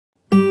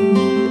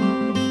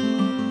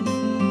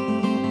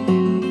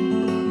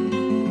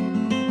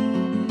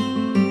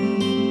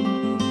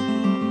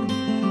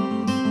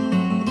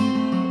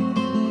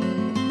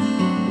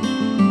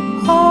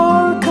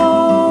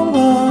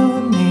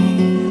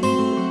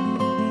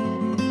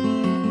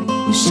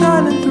He's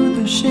shining through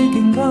the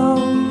shaking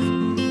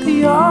of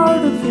the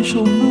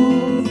artificial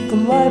moon, the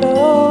light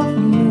of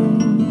the moon.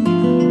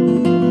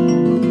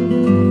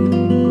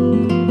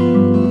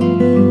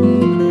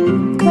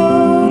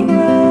 Cut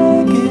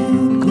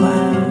ragged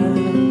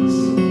glass,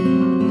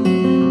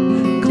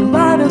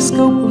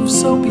 kaleidoscope of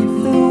soapy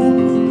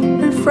film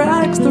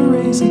refracts the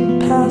rays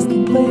and past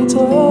the blades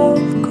of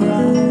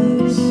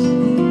grass.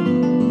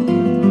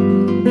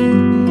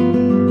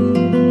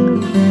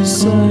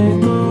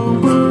 Recite the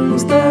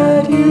words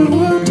that you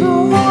were told.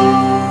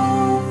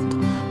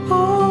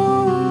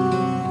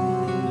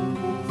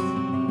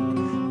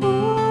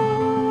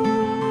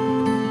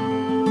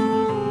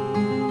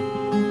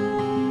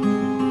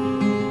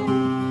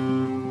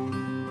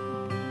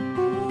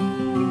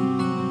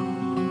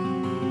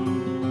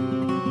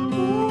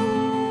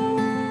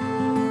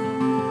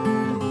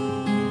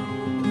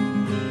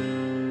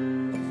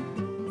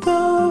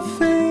 The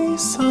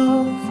face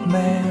of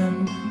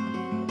man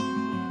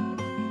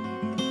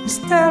is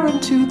staring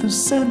to the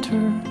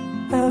center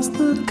as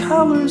the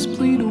colors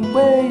bleed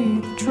away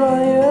the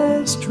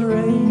driest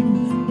rain.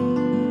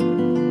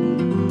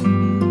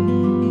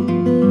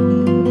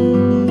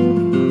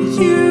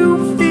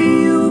 You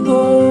feel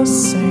the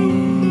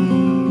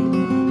same.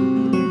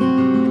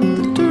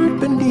 The dirt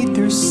beneath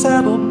your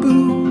saddle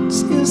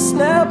boots is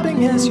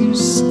snapping as you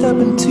step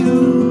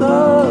into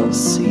the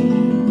scene.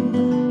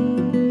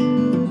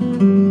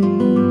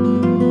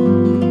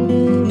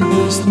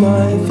 This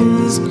life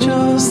is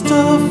just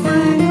a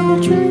frail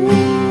dream.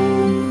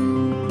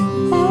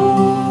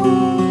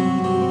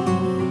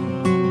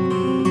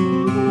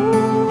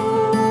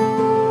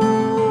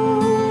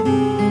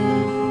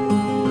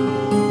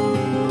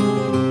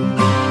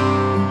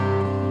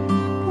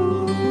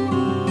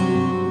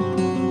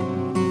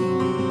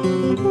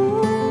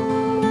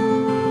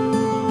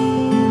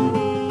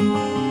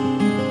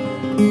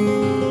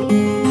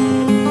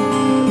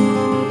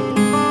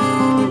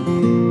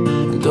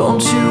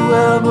 Don't you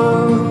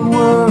ever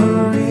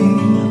worry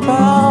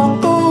about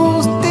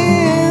those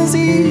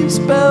dizzy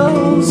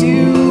spells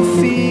you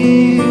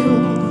feel.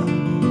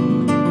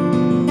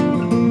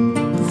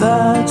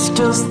 That's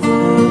just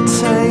the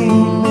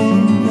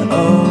taming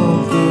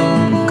of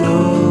the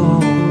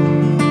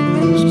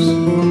ghosts.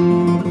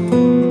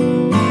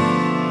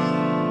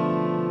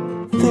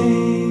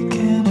 They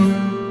can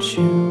hurt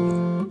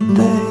you,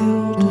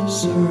 they'll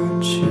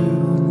desert you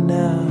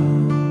now.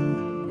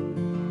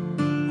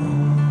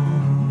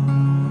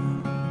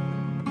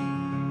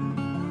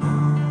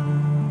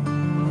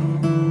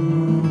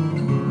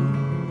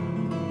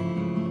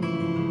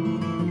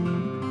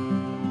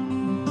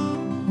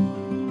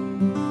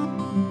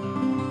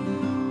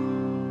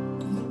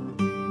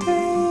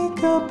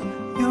 Up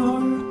your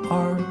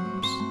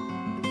arms.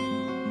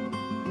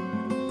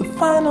 The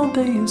final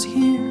day is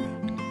here.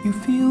 You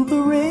feel the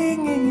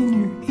ringing in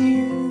your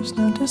ears.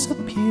 Now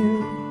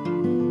disappear.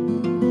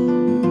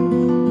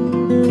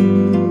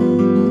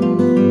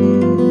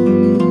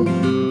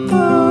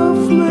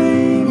 The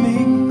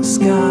flaming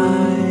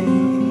sky,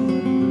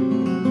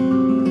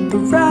 the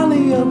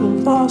rally of a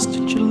lost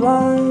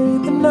July.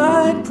 The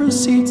night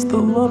precedes the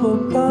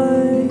lullaby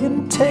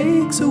and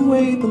takes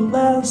away the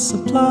last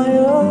supply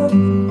of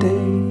day.